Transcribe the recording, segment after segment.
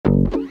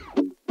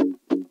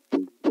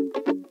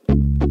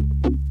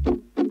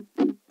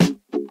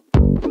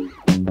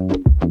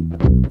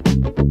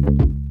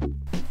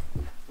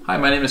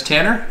my name is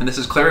Tanner and this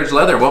is Claridge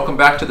Leather. Welcome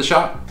back to the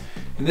shop.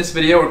 In this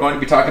video we're going to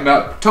be talking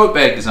about tote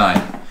bag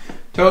design.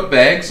 Tote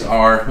bags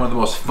are one of the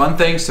most fun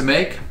things to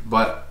make,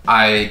 but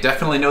I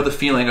definitely know the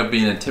feeling of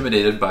being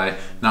intimidated by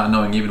not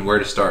knowing even where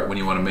to start when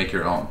you want to make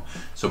your own.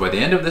 So by the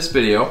end of this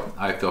video,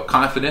 I feel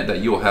confident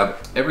that you will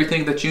have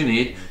everything that you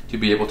need to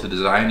be able to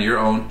design your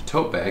own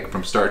tote bag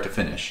from start to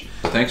finish.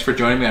 So thanks for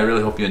joining me. I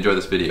really hope you enjoy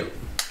this video.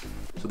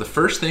 So the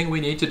first thing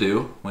we need to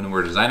do when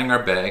we're designing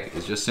our bag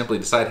is just simply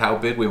decide how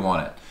big we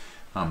want it.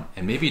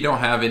 And maybe you don't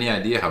have any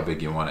idea how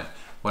big you want it.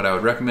 What I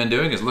would recommend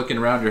doing is looking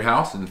around your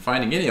house and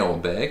finding any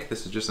old bag.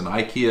 This is just an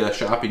IKEA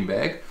shopping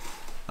bag.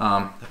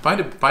 Find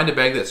a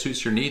bag that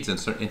suits your needs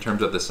in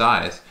terms of the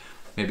size.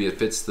 Maybe it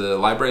fits the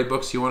library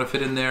books you want to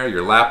fit in there,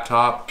 your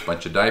laptop, a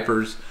bunch of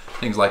diapers,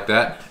 things like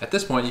that. At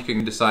this point you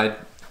can decide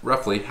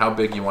roughly how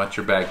big you want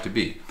your bag to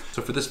be.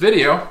 So for this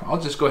video,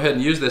 I'll just go ahead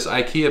and use this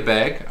IKEA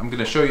bag. I'm going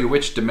to show you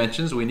which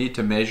dimensions we need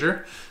to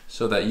measure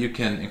so that you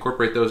can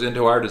incorporate those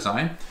into our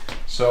design.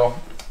 So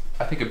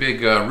I think a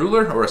big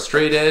ruler or a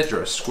straight edge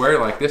or a square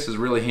like this is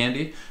really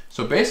handy.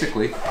 So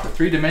basically, the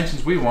three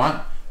dimensions we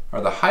want are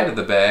the height of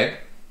the bag,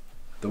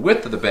 the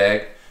width of the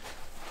bag,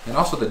 and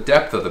also the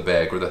depth of the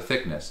bag or the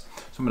thickness.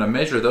 So I'm going to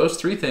measure those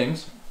three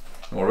things,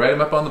 and we'll write them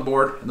up on the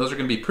board, and those are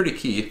going to be pretty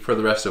key for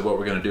the rest of what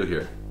we're going to do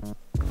here.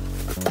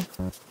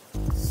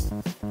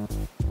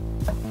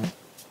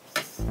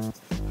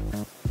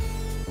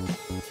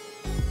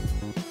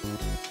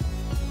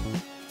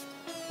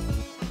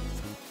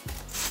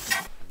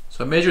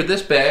 So I measured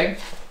this bag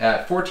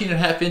at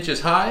 14.5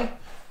 inches high,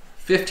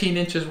 15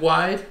 inches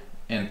wide,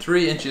 and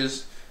 3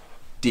 inches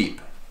deep.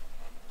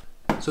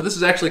 So this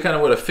is actually kind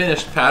of what a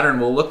finished pattern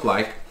will look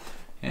like.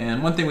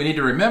 And one thing we need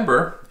to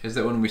remember is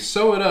that when we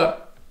sew it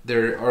up,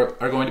 there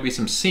are going to be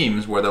some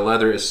seams where the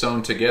leather is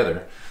sewn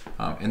together.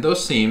 And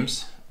those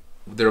seams,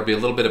 there will be a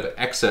little bit of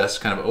excess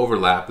kind of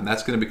overlap, and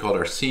that's going to be called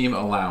our seam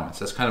allowance.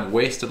 That's kind of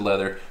wasted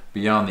leather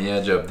beyond the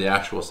edge of the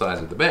actual size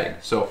of the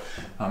bag. So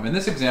in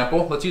this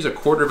example, let's use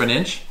 1/4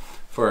 inch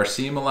for our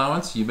seam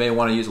allowance. You may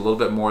want to use a little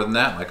bit more than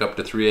that, like up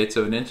to 3/8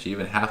 of an inch,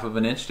 even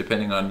 1/2 inch,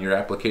 depending on your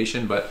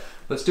application. But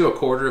let's do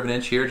 1/4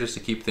 inch here just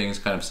to keep things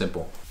kind of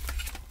simple.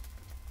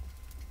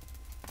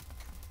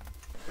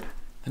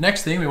 The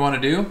next thing we want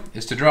to do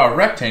is to draw a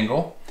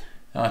rectangle.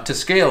 To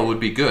scale would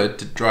be good,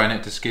 to draw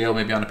it to scale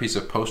maybe on a piece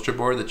of poster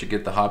board that you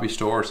get at the hobby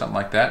store or something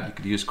like that. You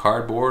could use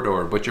cardboard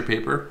or butcher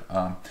paper,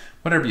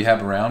 whatever you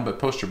have around, but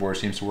poster board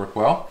seems to work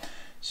well.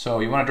 So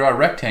you want to draw a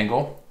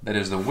rectangle that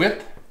is the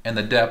width and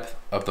the depth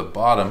of the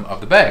bottom of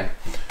the bag.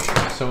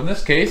 So in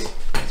this case,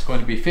 it's going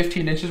to be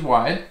 15 inches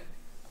wide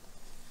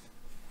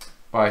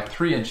by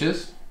 3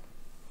 inches.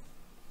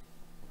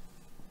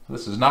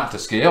 This is not to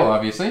scale,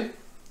 obviously.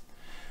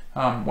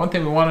 One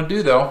thing we want to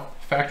do though,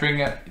 factoring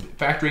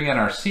in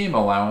our seam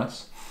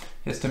allowance,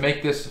 is to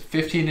make this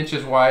 15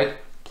 inches wide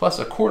plus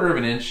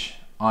 1/4 inch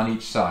on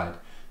each side.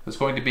 So it's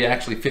going to be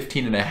actually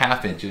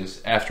 15.5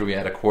 inches after we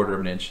add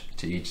 1/4 inch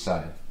to each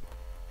side.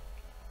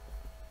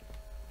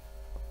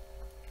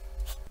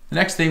 The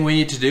next thing we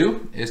need to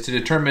do is to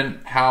determine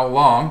how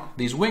long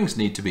these wings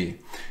need to be.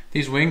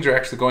 These wings are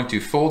actually going to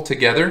fold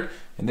together,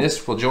 and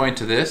this will join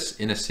to this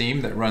in a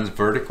seam that runs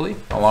vertically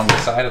along the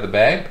side of the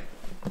bag,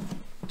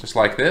 just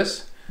like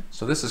this.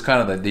 So this is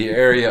kind of the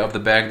area of the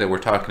bag that we're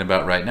talking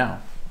about right now.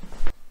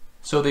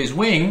 So these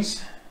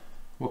wings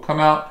will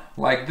come out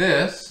like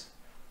this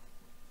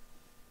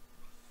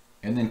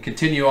and then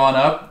continue on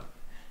up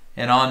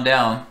and on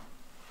down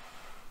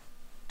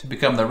to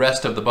become the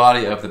rest of the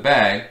body of the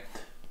bag.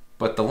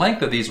 But the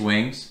length of these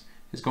wings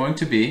is going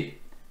to be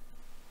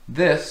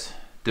this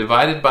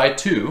divided by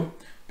 2,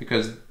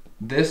 because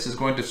this is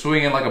going to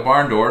swing in like a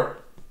barn door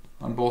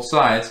on both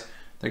sides.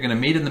 They're going to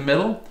meet in the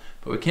middle,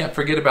 but we can't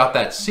forget about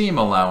that seam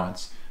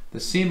allowance. The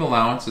seam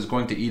allowance is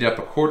going to eat up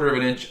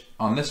 1/4 inch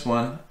on this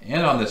one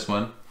and on this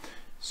one.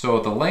 So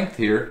the length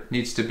here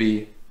needs to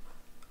be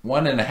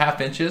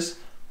 1.5 inches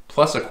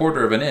plus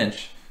 1/4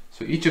 inch.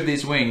 So each of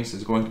these wings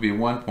is going to be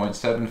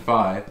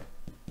 1.75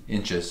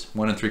 inches,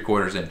 1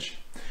 3/4 inch.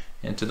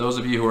 And to those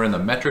of you who are in the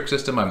metric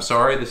system, I'm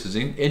sorry, this is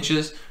in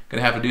inches.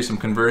 Gonna have to do some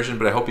conversion,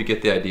 but I hope you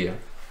get the idea.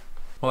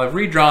 Well, I've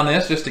redrawn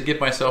this just to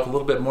give myself a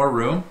little bit more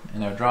room,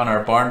 and I've drawn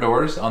our barn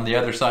doors on the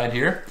other side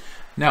here.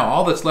 Now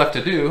all that's left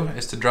to do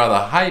is to draw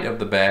the height of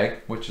the bag,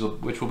 which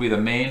will be the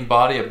main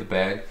body of the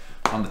bag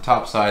on the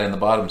top side and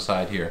the bottom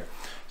side here.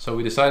 So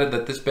we decided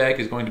that this bag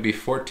is going to be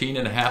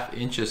 14.5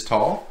 inches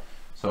tall.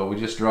 So we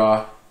just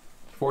draw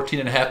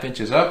 14.5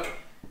 inches up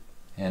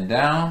and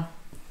down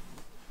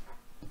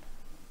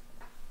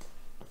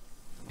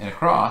and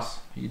across.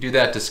 You do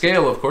that to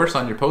scale, of course,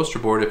 on your poster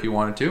board if you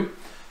wanted to.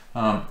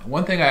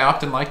 One thing I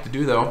often like to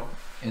do though,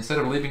 instead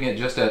of leaving it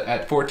just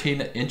at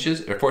 14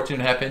 inches or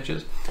 14.5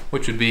 inches,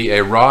 which would be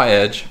a raw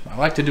edge, I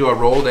like to do a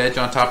rolled edge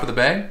on top of the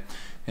bag.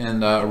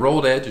 And a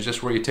rolled edge is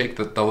just where you take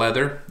the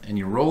leather and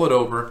you roll it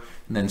over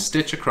and then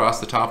stitch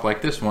across the top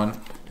like this one,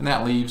 and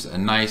that leaves a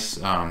nice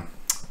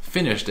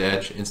finished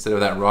edge instead of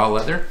that raw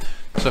leather.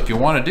 So if you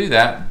want to do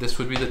that, this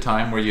would be the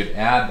time where you'd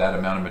add that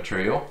amount of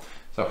material.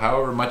 So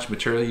however much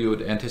material you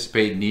would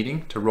anticipate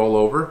needing to roll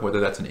over, whether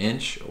that's an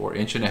inch or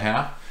inch and a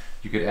half,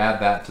 you could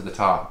add that to the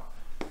top.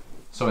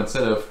 So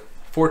instead of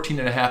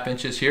 14.5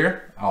 inches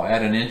here, I'll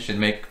add an inch and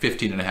make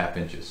 15.5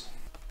 inches.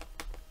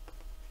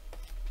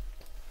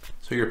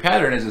 So your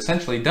pattern is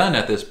essentially done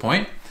at this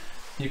point.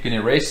 You can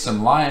erase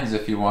some lines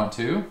if you want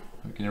to.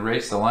 We can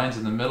erase the lines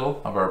in the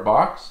middle of our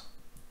box.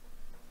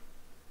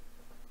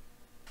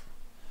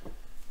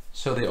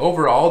 So the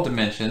overall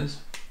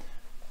dimensions,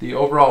 the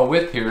overall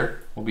width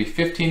here will be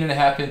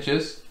 15.5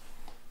 inches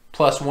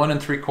plus 1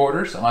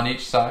 3/4 on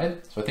each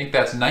side. So I think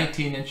that's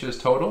 19 inches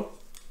total.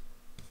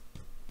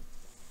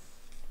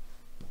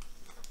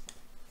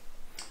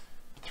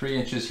 3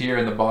 inches here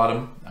in the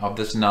bottom of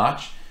this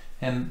notch.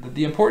 And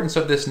the importance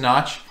of this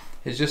notch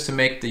is just to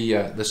make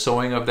the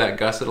sewing of that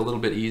gusset a little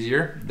bit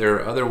easier. There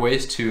are other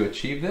ways to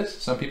achieve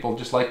this. Some people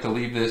just like to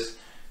leave this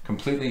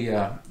completely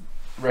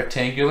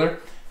rectangular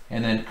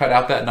and then cut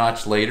out that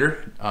notch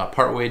later,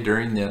 partway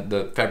during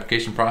the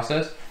fabrication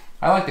process.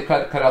 I like to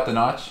cut out the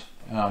notch.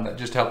 That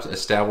just helps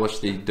establish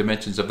the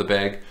dimensions of the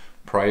bag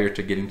prior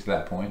to getting to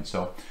that point.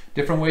 So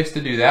different ways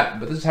to do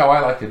that, but this is how I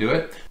like to do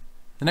it.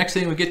 The next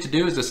thing we get to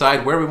do is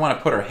decide where we want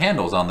to put our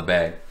handles on the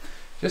bag.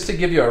 Just to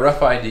give you a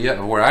rough idea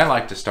of where I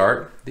like to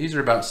start, these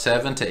are about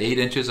 7 to 8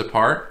 inches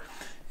apart,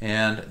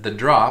 and the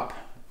drop,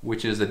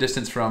 which is the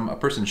distance from a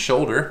person's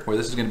shoulder, where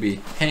this is going to be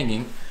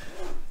hanging,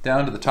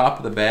 down to the top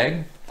of the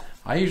bag,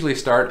 I usually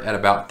start at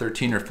about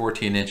 13 or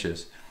 14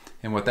 inches.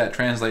 And what that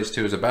translates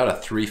to is about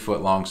a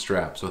 3-foot long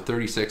strap. So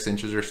 36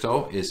 inches or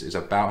so is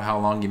about how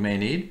long you may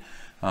need,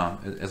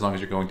 as long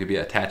as you're going to be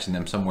attaching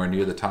them somewhere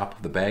near the top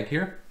of the bag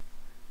here.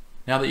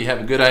 Now that you have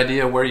a good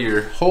idea where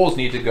your holes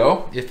need to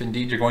go, if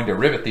indeed you're going to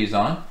rivet these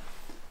on,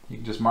 you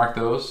can just mark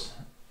those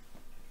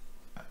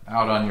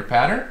out on your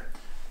pattern.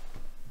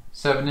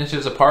 7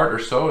 inches apart or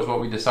so is what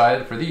we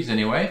decided for these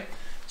anyway.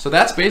 So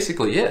that's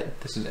basically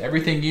it. This is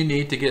everything you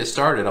need to get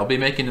started. I'll be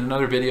making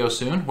another video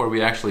soon where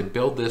we actually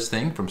build this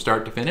thing from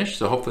start to finish,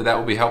 so hopefully that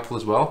will be helpful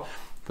as well.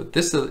 But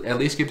this at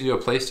least gives you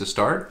a place to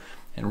start.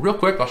 And real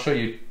quick, I'll show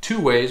you 2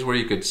 ways where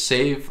you could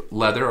save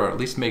leather, or at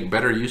least make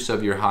better use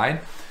of your hide.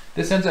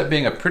 This ends up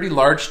being a pretty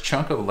large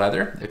chunk of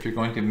leather if you're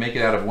going to make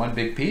it out of one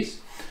big piece.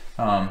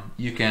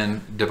 You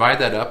can divide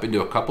that up into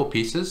a couple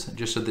pieces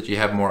just so that you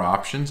have more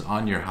options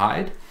on your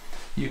hide.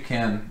 You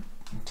can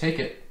take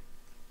it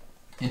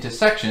into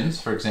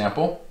sections, for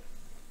example.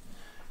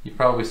 You've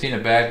probably seen a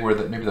bag where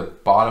maybe the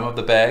bottom of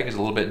the bag is a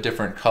little bit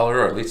different color,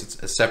 or at least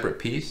it's a separate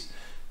piece.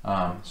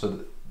 So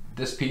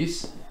this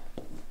piece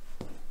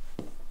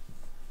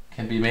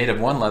can be made of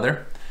one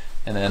leather,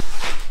 and then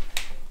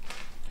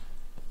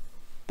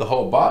the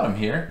whole bottom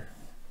here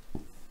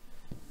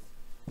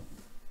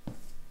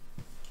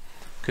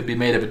could be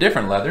made of a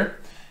different leather,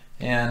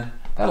 and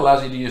that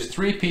allows you to use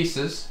 3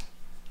 pieces.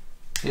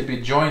 It'd be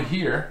joined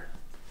here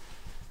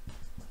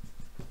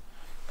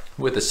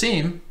with a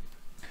seam,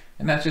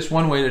 and that's just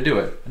one way to do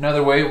it.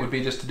 Another way would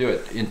be just to do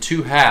it in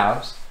 2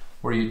 halves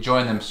where you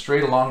join them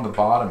straight along the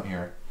bottom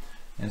here.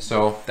 And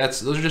so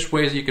those are just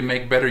ways you can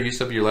make better use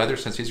of your leather,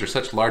 since these are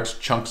such large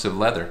chunks of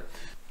leather.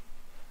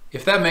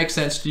 If that makes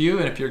sense to you,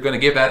 and if you're going to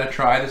give that a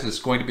try, this is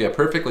going to be a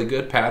perfectly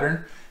good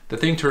pattern. The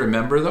thing to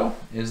remember though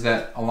is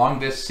that along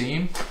this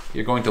seam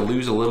you're going to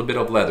lose a little bit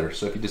of leather.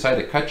 So if you decide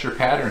to cut your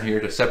pattern here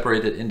to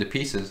separate it into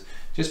pieces,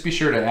 just be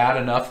sure to add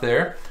enough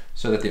there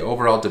so that the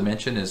overall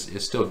dimension is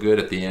still good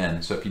at the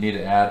end. So if you need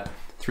to add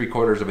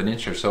 3/4 of an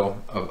inch or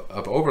so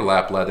of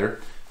overlap leather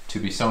to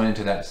be sewn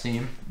into that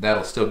seam,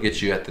 that'll still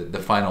get you at the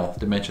final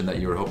dimension that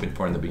you were hoping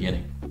for in the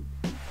beginning.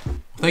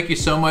 Thank you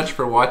so much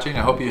for watching. I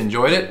hope you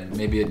enjoyed it.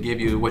 Maybe it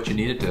gave you what you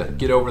needed to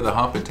get over the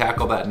hump and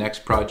tackle that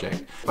next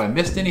project. If I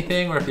missed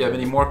anything, or if you have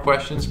any more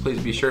questions,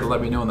 please be sure to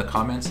let me know in the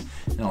comments,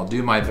 and I'll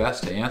do my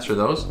best to answer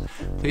those.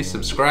 Please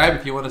subscribe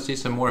if you want to see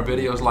some more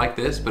videos like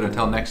this, but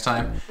until next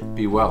time,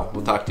 be well.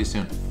 We'll talk to you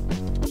soon.